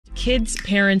kids,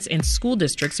 parents, and school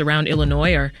districts around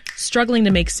Illinois are struggling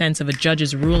to make sense of a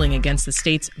judge's ruling against the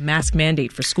state's mask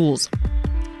mandate for schools.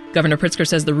 Governor Pritzker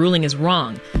says the ruling is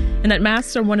wrong and that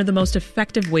masks are one of the most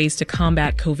effective ways to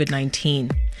combat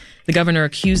COVID-19. The governor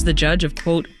accused the judge of,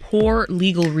 quote, poor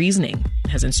legal reasoning,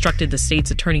 has instructed the state's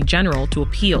attorney general to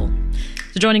appeal.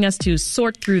 So joining us to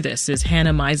sort through this is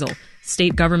Hannah Meisel,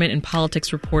 state government and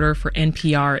politics reporter for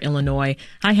NPR Illinois.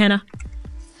 Hi, Hannah.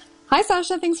 Hi,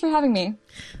 Sasha. Thanks for having me.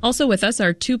 Also with us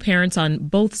are two parents on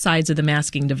both sides of the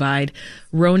masking divide.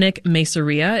 Ronik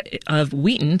Mesaria of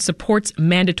Wheaton supports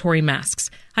mandatory masks.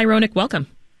 Hi, Ronik. Welcome.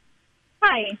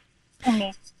 Hi.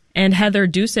 Okay. And Heather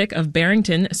Dusick of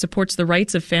Barrington supports the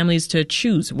rights of families to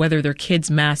choose whether their kids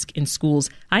mask in schools.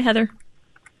 Hi, Heather.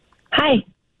 Hi.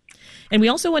 And we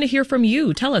also want to hear from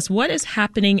you. Tell us, what is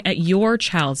happening at your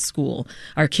child's school?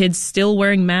 Are kids still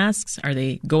wearing masks? Are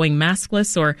they going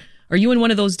maskless? Or are you in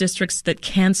one of those districts that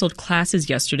canceled classes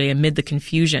yesterday amid the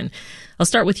confusion? I'll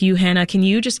start with you, Hannah. Can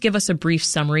you just give us a brief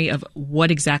summary of what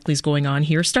exactly is going on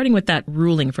here, starting with that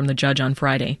ruling from the judge on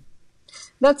Friday?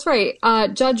 That's right.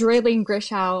 Judge Raylene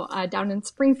Grishow down in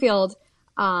Springfield,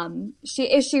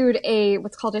 she issued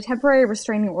what's called a temporary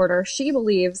restraining order. She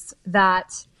believes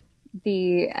that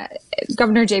the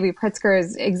Governor J.B.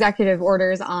 Pritzker's executive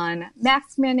orders on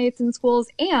mask mandates in schools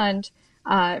and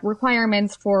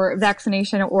requirements for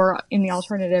vaccination or, in the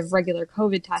alternative, regular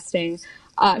COVID testing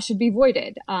should be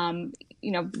voided.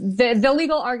 The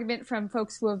legal argument from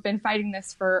folks who have been fighting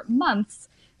this for months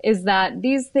is that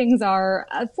these things are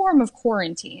a form of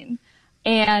quarantine.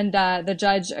 And the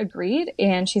judge agreed,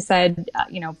 and she said,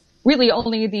 really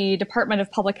only the Department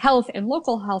of Public Health and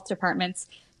local health departments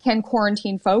can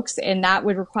quarantine folks, and that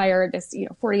would require this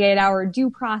 48-hour due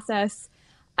process.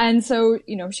 And so,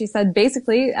 she said,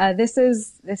 basically, this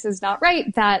is not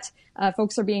right that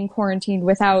folks are being quarantined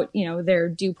without, their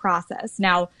due process.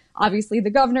 Now, obviously, the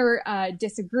governor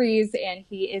disagrees and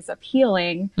he is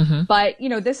appealing. Mm-hmm. But,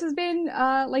 this has been,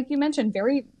 like you mentioned,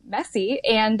 very messy.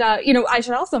 And, I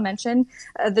should also mention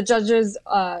the judge's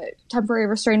temporary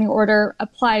restraining order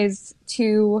applies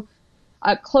to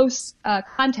close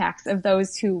contacts of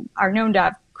those who are known to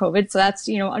have COVID. So that's,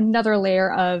 another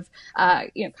layer of,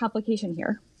 complication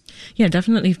here. Yeah,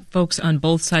 definitely folks on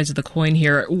both sides of the coin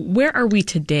here. Where are we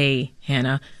today,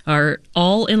 Hannah? Are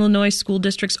all Illinois school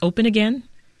districts open again?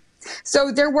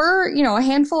 So there were, a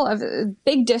handful of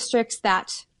big districts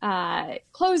that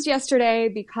closed yesterday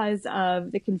because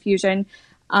of the confusion.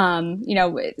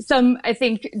 Some, I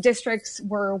think, districts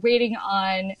were waiting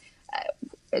on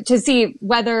to see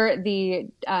whether the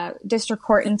district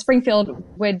court in Springfield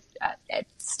would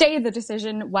stay the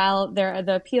decision while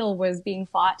the appeal was being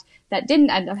fought. That didn't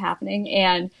end up happening.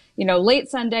 And, late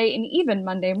Sunday and even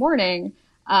Monday morning,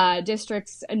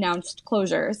 districts announced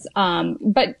closures.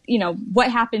 But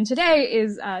what happened today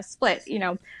is split.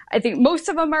 I think most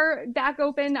of them are back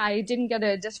open. I didn't get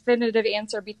a definitive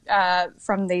answer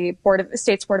from the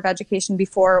State's Board of Education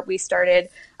before we started,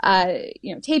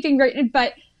 taping.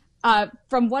 But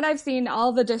from what I've seen,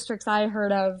 all the districts I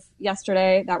heard of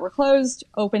yesterday that were closed,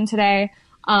 open today.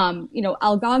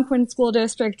 Algonquin School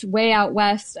District, way out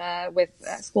west, with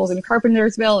schools in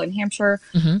Carpentersville and Hampshire,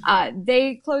 mm-hmm.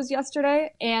 They closed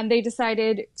yesterday, and they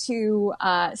decided to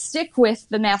stick with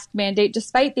the mask mandate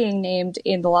despite being named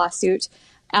in the lawsuit.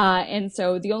 And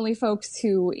so the only folks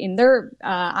who, in their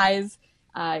eyes,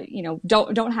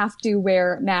 don't have to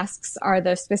wear masks are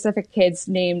the specific kids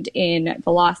named in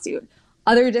the lawsuit.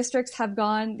 Other districts have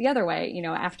gone the other way.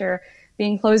 After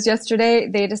being closed yesterday,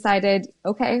 they decided,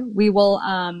 okay, we will,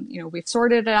 we've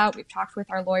sorted it out. We've talked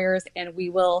with our lawyers, and we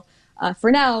will,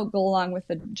 for now, go along with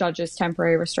the judge's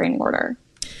temporary restraining order.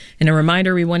 And a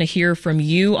reminder, we want to hear from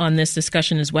you on this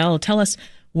discussion as well. Tell us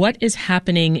what is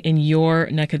happening in your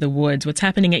neck of the woods, what's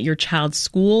happening at your child's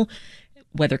school,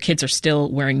 whether kids are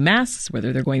still wearing masks,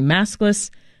 whether they're going maskless,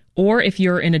 or if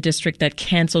you're in a district that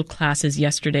canceled classes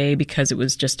yesterday because it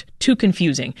was just too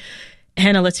confusing.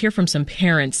 Hannah, let's hear from some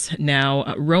parents now.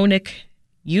 Ronik,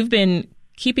 you've been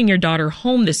keeping your daughter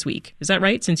home this week. Is that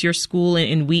right? Since your school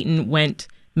in Wheaton went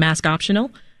mask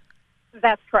optional?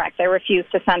 That's correct. I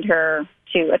refused to send her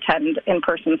to attend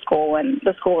in-person school, and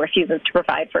the school refuses to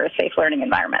provide for a safe learning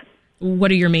environment.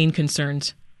 What are your main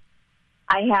concerns?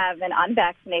 I have an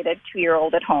unvaccinated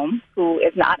 2-year-old at home who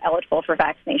is not eligible for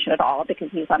vaccination at all because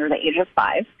he's under the age of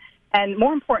 5. And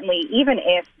more importantly, even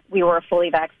if we were a fully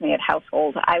vaccinated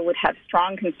household, I would have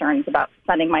strong concerns about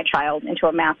sending my child into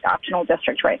a mask-optional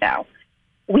district right now.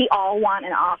 We all want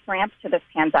an off-ramp to this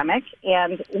pandemic,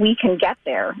 and we can get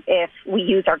there if we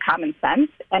use our common sense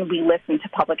and we listen to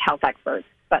public health experts.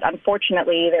 But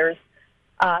unfortunately, there's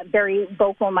a very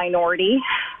vocal minority,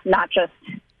 not just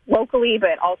locally,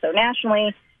 but also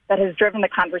nationally, that has driven the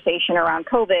conversation around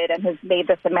COVID and has made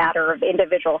this a matter of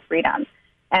individual freedom.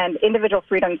 And individual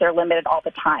freedoms are limited all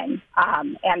the time,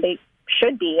 and they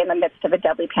should be in the midst of a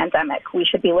deadly pandemic. We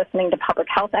should be listening to public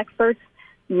health experts,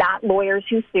 not lawyers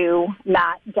who sue,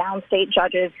 not downstate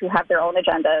judges who have their own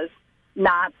agendas,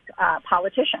 not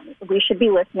politicians. We should be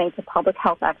listening to public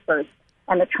health experts.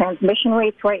 And the transmission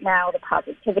rates right now, the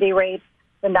positivity rates,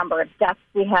 the number of deaths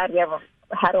we had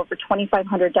had over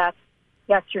 2,500 deaths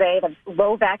yesterday, the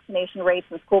low vaccination rates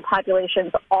in school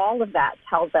populations, all of that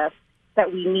tells us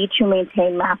that we need to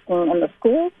maintain masking in the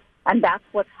schools, and that's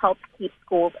what's helped keep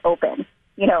schools open.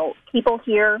 You know, people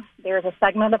here, there's a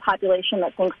segment of the population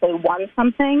that thinks they won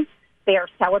something. They are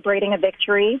celebrating a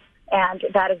victory, and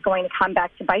that is going to come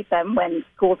back to bite them when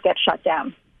schools get shut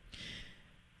down.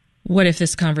 What if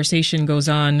this conversation goes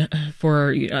on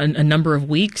for a number of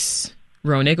weeks,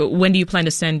 Ronig? When do you plan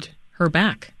to send her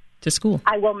back to school?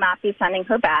 I will not be sending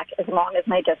her back as long as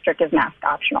my district is mask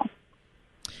optional.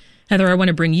 Heather, I want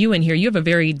to bring you in here. You have a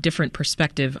very different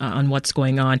perspective on what's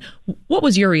going on. What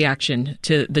was your reaction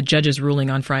to the judge's ruling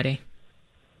on Friday?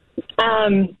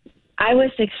 I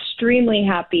was extremely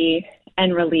happy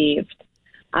and relieved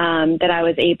that I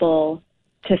was able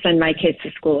to send my kids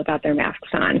to school without their masks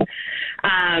on.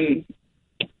 I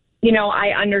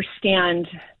understand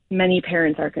many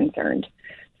parents are concerned.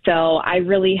 So I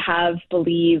really have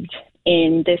believed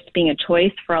in this being a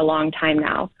choice for a long time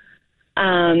now.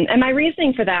 And my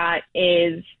reasoning for that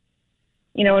is,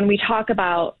 when we talk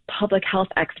about public health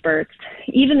experts,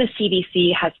 even the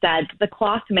CDC has said the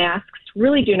cloth masks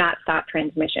really do not stop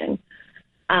transmission.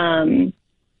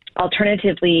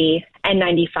 Alternatively,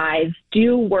 N95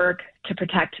 do work to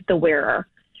protect the wearer.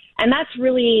 And that's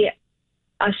really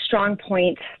a strong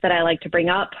point that I like to bring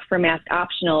up for mask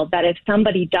optional, that if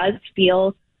somebody does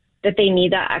feel that they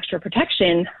need that extra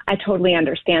protection, I totally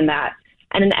understand that.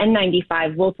 And an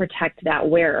N95 will protect that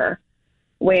wearer,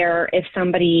 where if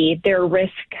their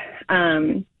risk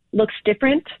looks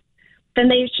different, then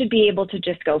they should be able to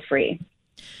just go free.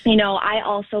 I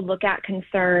also look at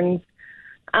concerns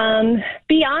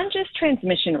beyond just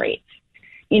transmission rates.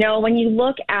 When you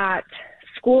look at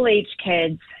school-age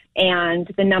kids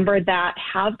and the number that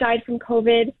have died from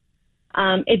COVID,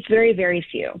 it's very, very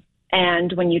few.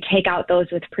 And when you take out those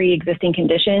with pre-existing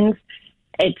conditions,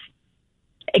 it's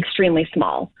extremely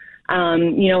small.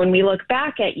 When we look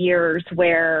back at years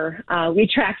where we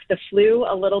tracked the flu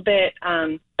a little bit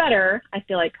better, I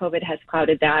feel like COVID has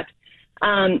clouded that.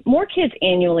 More kids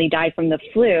annually died from the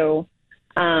flu.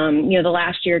 The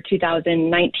last year,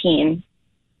 2019,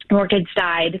 more kids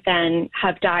died than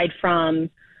have died from,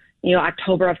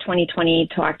 October of 2020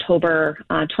 to October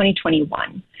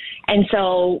 2021. And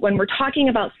so when we're talking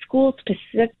about schools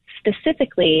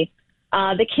specifically,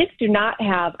 the kids do not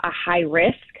have a high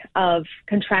risk of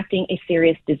contracting a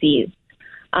serious disease.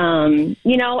 And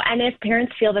if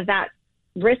parents feel that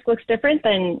risk looks different,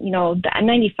 then, the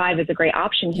N95 is a great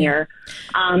option here.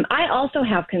 I also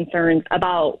have concerns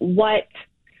about what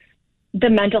the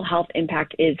mental health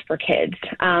impact is for kids.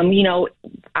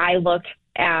 I looked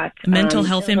at mental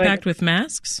health impact with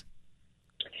masks.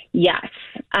 Yes.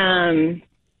 And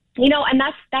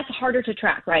that's harder to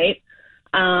track, right?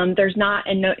 There's not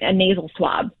a nasal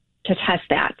swab to test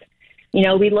that.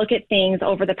 We look at things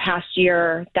over the past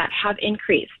year that have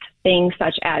increased, things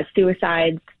such as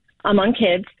suicides among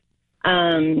kids,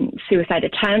 suicide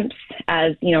attempts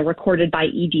as, recorded by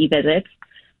ED visits,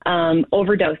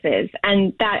 overdoses.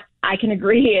 And that, I can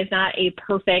agree, is not a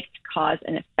perfect cause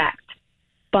and effect.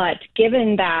 But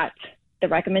given that the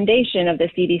recommendation of the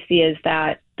CDC is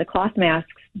that the cloth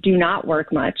masks do not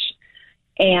work much,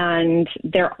 and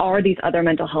there are these other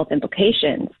mental health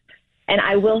implications. And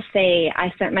I will say,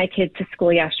 I sent my kids to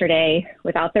school yesterday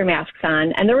without their masks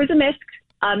on, and there was a mix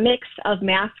of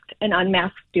masked and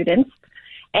unmasked students,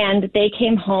 and they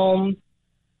came home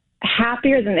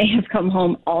happier than they have come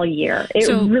home all year. It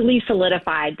really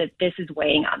solidified that this is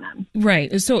weighing on them.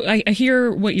 Right. So I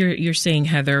hear what you're saying,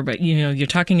 Heather, but you're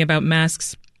talking about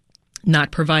masks not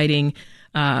providing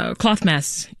cloth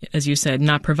masks, as you said,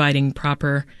 not providing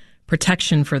proper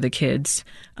protection for the kids.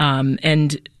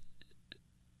 And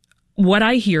what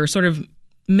I hear, sort of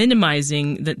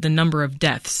minimizing the number of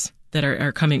deaths that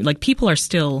are coming, like people are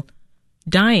still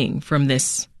dying from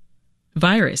this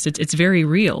virus. It's very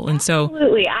real. And so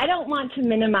absolutely. I don't want to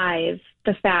minimize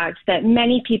the fact that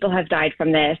many people have died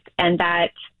from this and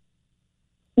that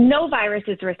no virus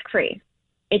is risk-free.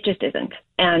 It just isn't.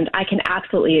 And I can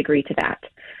absolutely agree to that.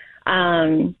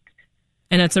 And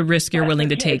that's a risk you're willing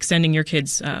to take, sending your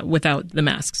kids without the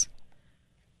masks.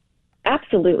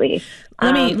 Absolutely.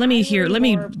 Let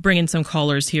me bring in some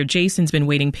callers here. Jason's been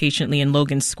waiting patiently in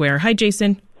Logan Square. Hi,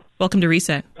 Jason. Welcome to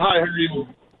Reset. Hi, how are you?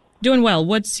 Doing well.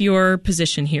 What's your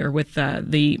position here with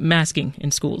the masking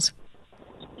in schools?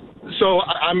 So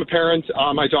I'm a parent.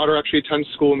 My daughter actually attends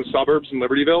school in the suburbs in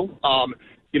Libertyville.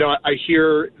 I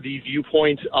hear the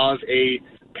viewpoint of a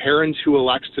parent who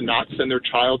elects to not send their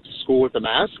child to school with a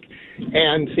mask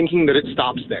and thinking that it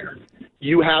stops there.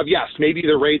 You have, yes, maybe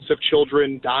the rates of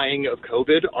children dying of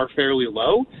COVID are fairly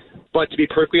low, but to be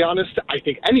perfectly honest, I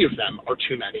think any of them are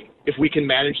too many if we can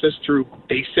manage this through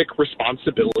basic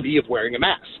responsibility of wearing a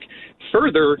mask.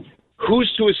 Further,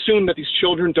 who's to assume that these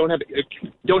children don't have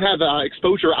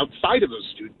exposure outside of those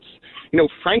students?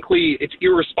 Frankly, it's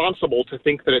irresponsible to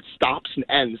think that it stops and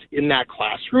ends in that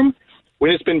classroom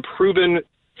when it's been proven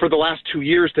for the last 2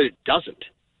 years that it doesn't.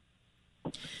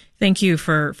 Thank you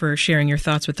for sharing your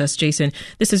thoughts with us, Jason.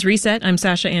 This is Reset. I'm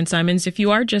Sasha Ann Simons. If you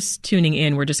are just tuning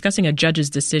in, we're discussing a judge's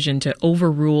decision to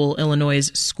overrule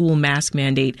Illinois' school mask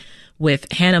mandate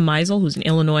with Hannah Meisel, who's an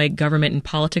Illinois government and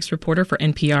politics reporter for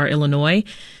NPR Illinois.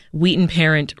 Wheaton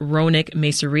parent Ronik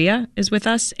Mesaria is with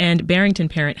us, and Barrington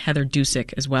parent Heather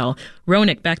Dusick as well.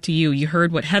 Ronik, back to you. You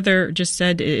heard what Heather just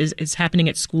said is happening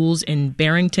at schools in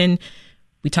Barrington.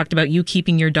 We talked about you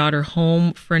keeping your daughter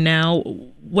home for now.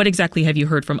 What exactly have you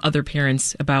heard from other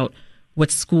parents about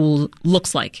what school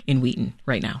looks like in Wheaton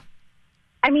right now?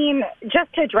 I mean,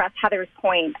 just to address Heather's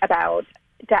point about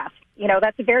deaths,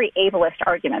 that's a very ableist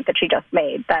argument that she just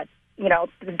made, that,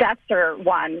 the deaths are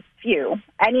one few.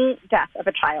 Any death of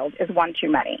a child is one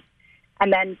too many.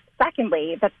 And then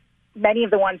secondly, that many of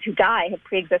the ones who die have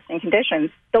pre-existing conditions.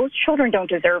 Those children don't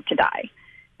deserve to die.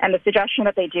 And the suggestion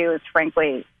that they do is,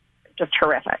 frankly, just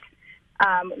horrific.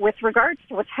 With regards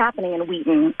to what's happening in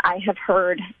Wheaton, I have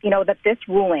heard, that this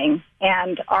ruling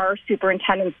and our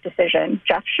superintendent's decision,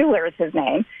 Jeff Schuler is his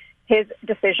name, his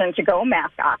decision to go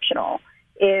mask optional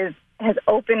has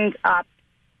opened up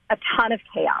a ton of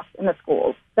chaos in the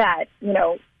schools. That,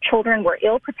 children were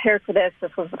ill prepared for this.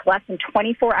 This was with less than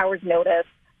 24 hours notice.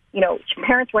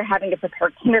 Parents were having to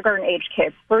prepare kindergarten-age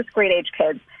kids, first-grade-age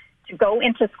kids to go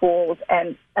into schools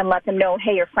and let them know,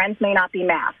 hey, your friends may not be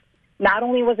masked. Not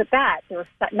only was it that,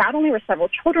 not only were several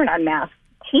children unmasked,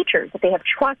 teachers that they have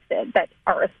trusted, that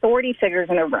are authority figures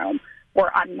in the room,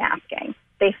 were unmasking.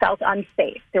 They felt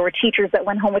unsafe. There were teachers that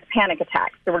went home with panic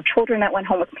attacks. There were children that went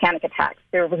home with panic attacks.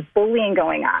 There was bullying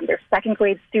going on. There's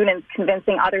second-grade students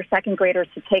convincing other second graders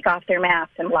to take off their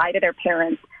masks and lie to their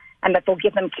parents, and that they'll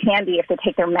give them candy if they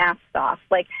take their masks off.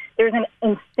 There's an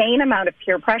insane amount of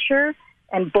peer pressure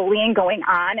and bullying going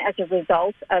on as a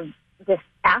result of this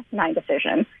asinine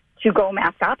decision to go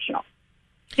mask optional.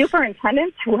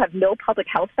 Superintendents who have no public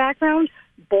health background,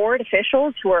 board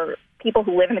officials who are people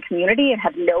who live in the community and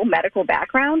have no medical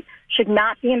background should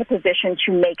not be in a position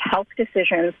to make health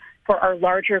decisions for our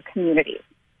larger communities.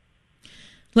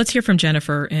 Let's hear from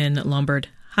Jennifer in Lombard.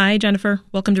 Hi, Jennifer.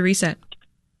 Welcome to Reset.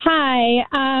 Hi.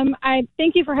 I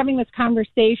thank you for having this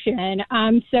conversation.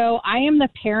 So I am the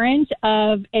parent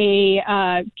of a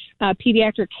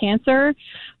pediatric cancer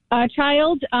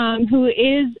child who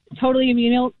is totally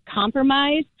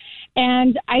immunocompromised.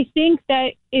 And I think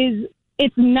that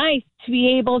it's nice to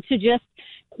be able to just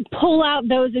pull out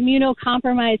those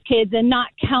immunocompromised kids and not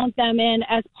count them in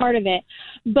as part of it.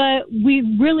 But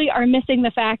we really are missing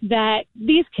the fact that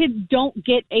these kids don't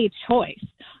get a choice.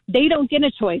 They don't get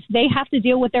a choice. They have to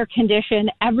deal with their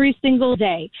condition every single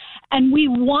day. And we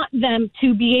want them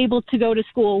to be able to go to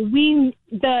school.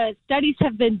 The studies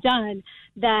have been done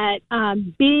that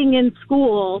being in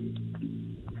school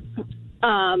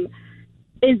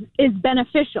is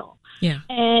beneficial. Yeah.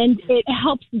 And it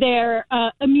helps their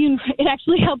it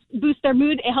actually helps boost their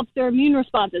mood. It helps their immune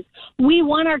responses. We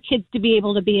want our kids to be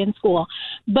able to be in school,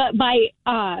 but by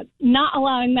not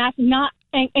allowing masks, not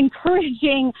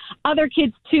encouraging other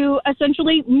kids to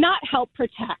essentially not help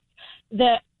protect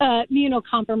the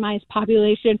immunocompromised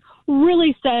population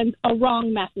really sends a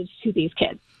wrong message to these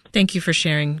kids. Thank you for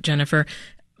sharing, Jennifer.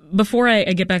 Before I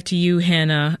get back to you,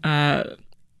 Hannah,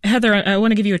 Heather, I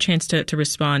want to give you a chance to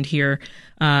respond here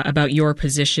about your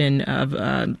position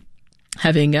of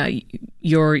having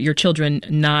your children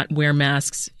not wear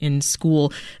masks in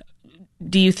school.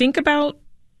 Do you think about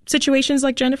situations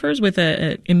like Jennifer's with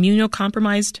an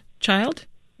immunocompromised child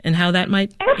and how that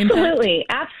might impact?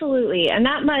 Absolutely. And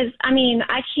that must,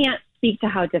 I can't speak to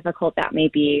how difficult that may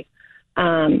be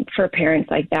for parents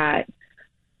like that.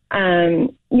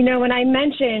 When I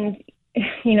mentioned,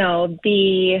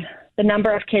 the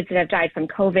number of kids that have died from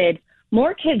COVID,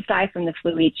 more kids die from the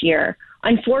flu each year.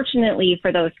 Unfortunately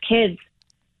for those kids,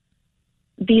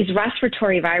 these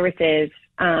respiratory viruses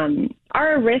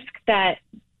are a risk that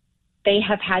they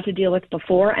have had to deal with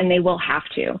before, and they will have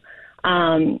to.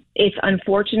 It's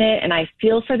unfortunate, and I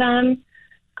feel for them.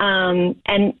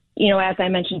 And, you know, as I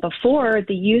mentioned before,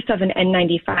 the use of an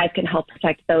N95 can help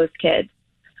protect those kids.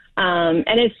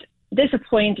 And it's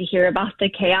disappointing to hear about the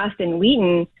chaos in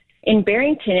Wheaton. In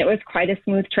Barrington, it was quite a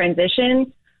smooth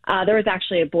transition. There was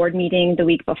actually a board meeting the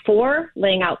week before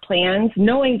laying out plans,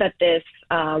 knowing that this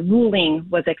ruling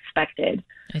was expected.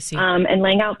 I see. And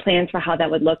laying out plans for how that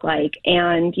would look like.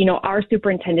 And, you know, our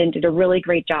superintendent did a really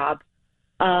great job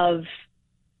of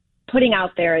putting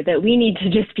out there that we need to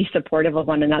just be supportive of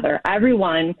one another.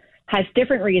 Everyone has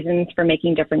different reasons for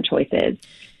making different choices.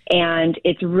 And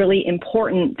it's really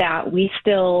important that we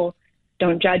still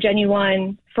don't judge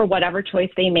anyone for whatever choice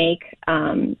they make.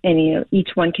 And, you know,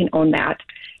 each one can own that.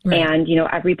 Right. And, you know,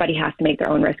 everybody has to make their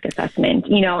own risk assessment,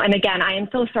 you know, and again, I am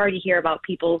so sorry to hear about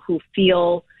people who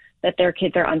feel that their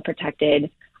kids are unprotected.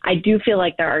 I do feel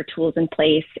like there are tools in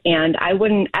place, and I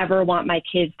wouldn't ever want my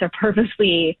kids to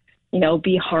purposely, you know,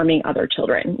 be harming other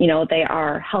children. You know, they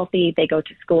are healthy, they go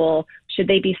to school. Should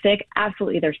they be sick?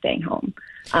 Absolutely, they're staying home.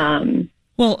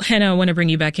 Well, Hannah, I want to bring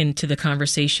you back into the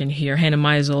conversation here. Hannah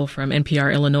Meisel from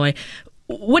NPR Illinois.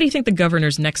 What do you think the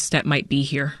governor's next step might be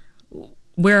here?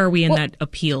 Where are we in that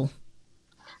appeal?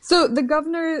 So the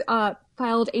governor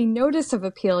filed a notice of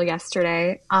appeal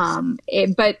yesterday,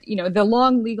 but, you know, the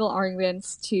long legal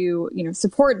arguments to, you know,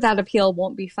 support that appeal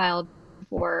won't be filed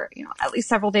for, you know, at least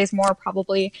several days more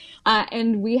probably.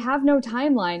 And we have no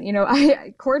timeline. You know,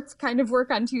 courts kind of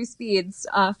work on two speeds,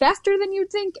 faster than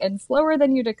you'd think and slower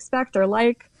than you'd expect or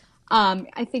like.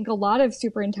 I think a lot of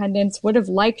superintendents would have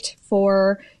liked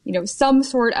for, you know, some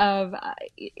sort of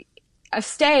a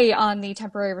stay on the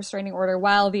temporary restraining order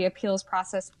while the appeals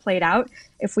process played out.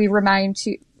 If we rewind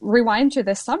to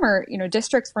this summer, you know,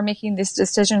 districts were making these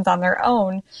decisions on their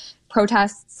own,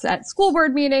 protests at school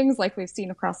board meetings like we've seen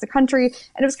across the country.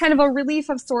 And it was kind of a relief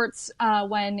of sorts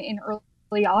when in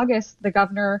early August, the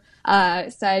governor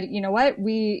said, you know what,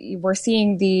 we're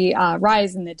seeing the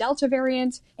rise in the Delta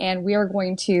variant, and we are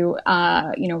going to,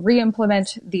 you know,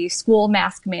 re-implement the school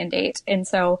mask mandate. And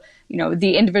so, you know,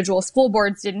 the individual school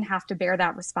boards didn't have to bear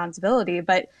that responsibility.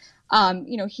 But,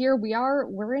 you know, here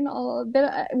we're in a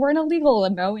legal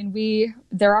limbo, and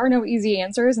there are no easy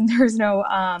answers, and there's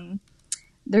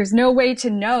no way to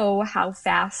know how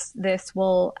fast this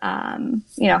will,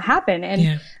 you know, happen.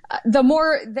 And the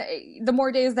more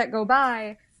days that go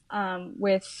by,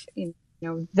 with, you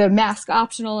know, the mask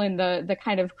optional and the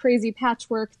kind of crazy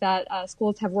patchwork that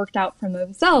schools have worked out for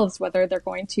themselves, whether they're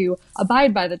going to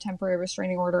abide by the temporary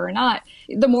restraining order or not,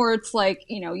 the more it's like,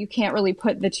 you know, you can't really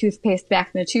put the toothpaste back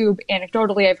in the tube.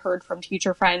 Anecdotally, I've heard from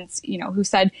teacher friends, you know, who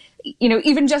said, you know,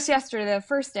 even just yesterday, the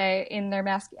first day in their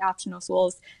mask optional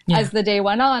schools, as the day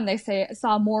went on, they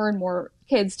saw more and more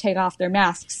kids take off their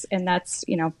masks. And that's,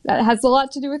 you know, that has a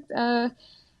lot to do with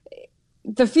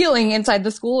the feeling inside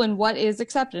the school and what is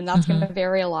accepted. And that's going to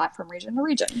vary a lot from region to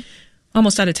region.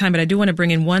 Almost out of time, but I do want to bring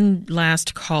in one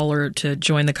last caller to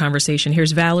join the conversation.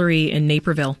 Here's Valerie in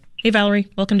Naperville. Hey, Valerie,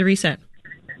 welcome to Reset.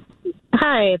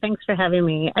 Hi, thanks for having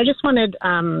me. I just wanted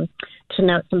to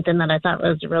note something that I thought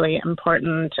was really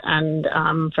important, and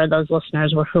for those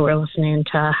listeners who were listening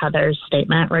to Heather's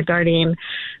statement regarding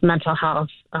mental health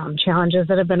challenges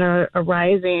that have been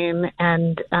arising,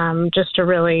 and just to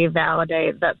really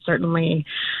validate that certainly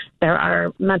there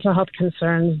are mental health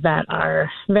concerns that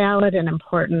are valid and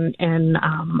important in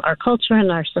our culture and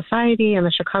our society in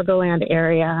the Chicagoland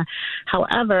area.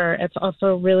 However, it's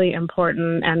also really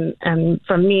important, and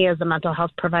for me as a mental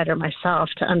health provider myself,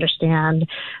 to understand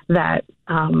that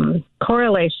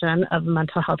correlation of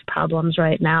mental health problems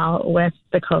right now with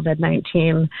the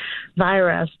COVID-19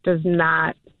 virus does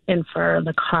not infer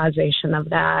the causation of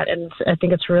that. And I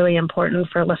think it's really important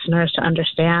for listeners to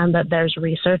understand that there's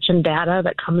research and data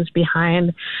that comes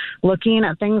behind looking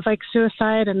at things like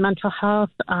suicide and mental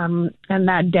health. And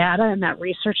that data and that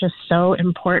research is so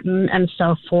important. And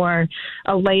so for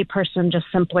a layperson just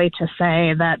simply to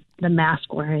say that the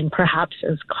mask wearing perhaps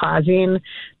is causing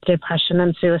depression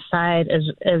and suicide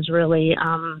is really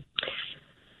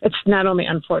it's not only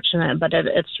unfortunate, but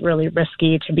it's really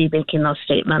risky to be making those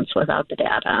statements without the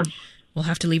data. We'll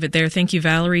have to leave it there. Thank you,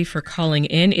 Valerie, for calling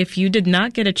in. If you did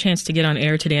not get a chance to get on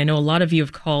air today, I know a lot of you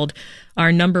have called.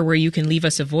 Our number where you can leave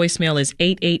us a voicemail is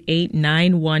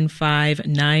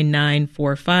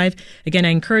 888-915-9945. Again, I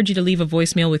encourage you to leave a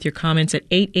voicemail with your comments at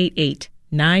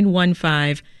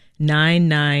 888-915-9945.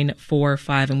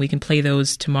 9945. And we can play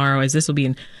those tomorrow, as this will be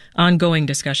an ongoing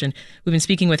discussion. We've been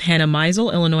speaking with Hannah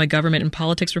Meisel, Illinois government and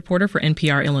politics reporter for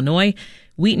NPR Illinois,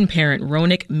 Wheaton parent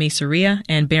Ronik Mesaria,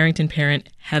 and Barrington parent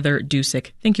Heather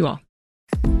Dusick. Thank you all.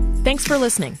 Thanks for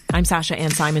listening. I'm Sasha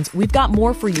Ann Simons. We've got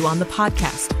more for you on the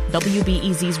podcast,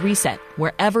 WBEZ's Reset,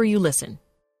 wherever you listen.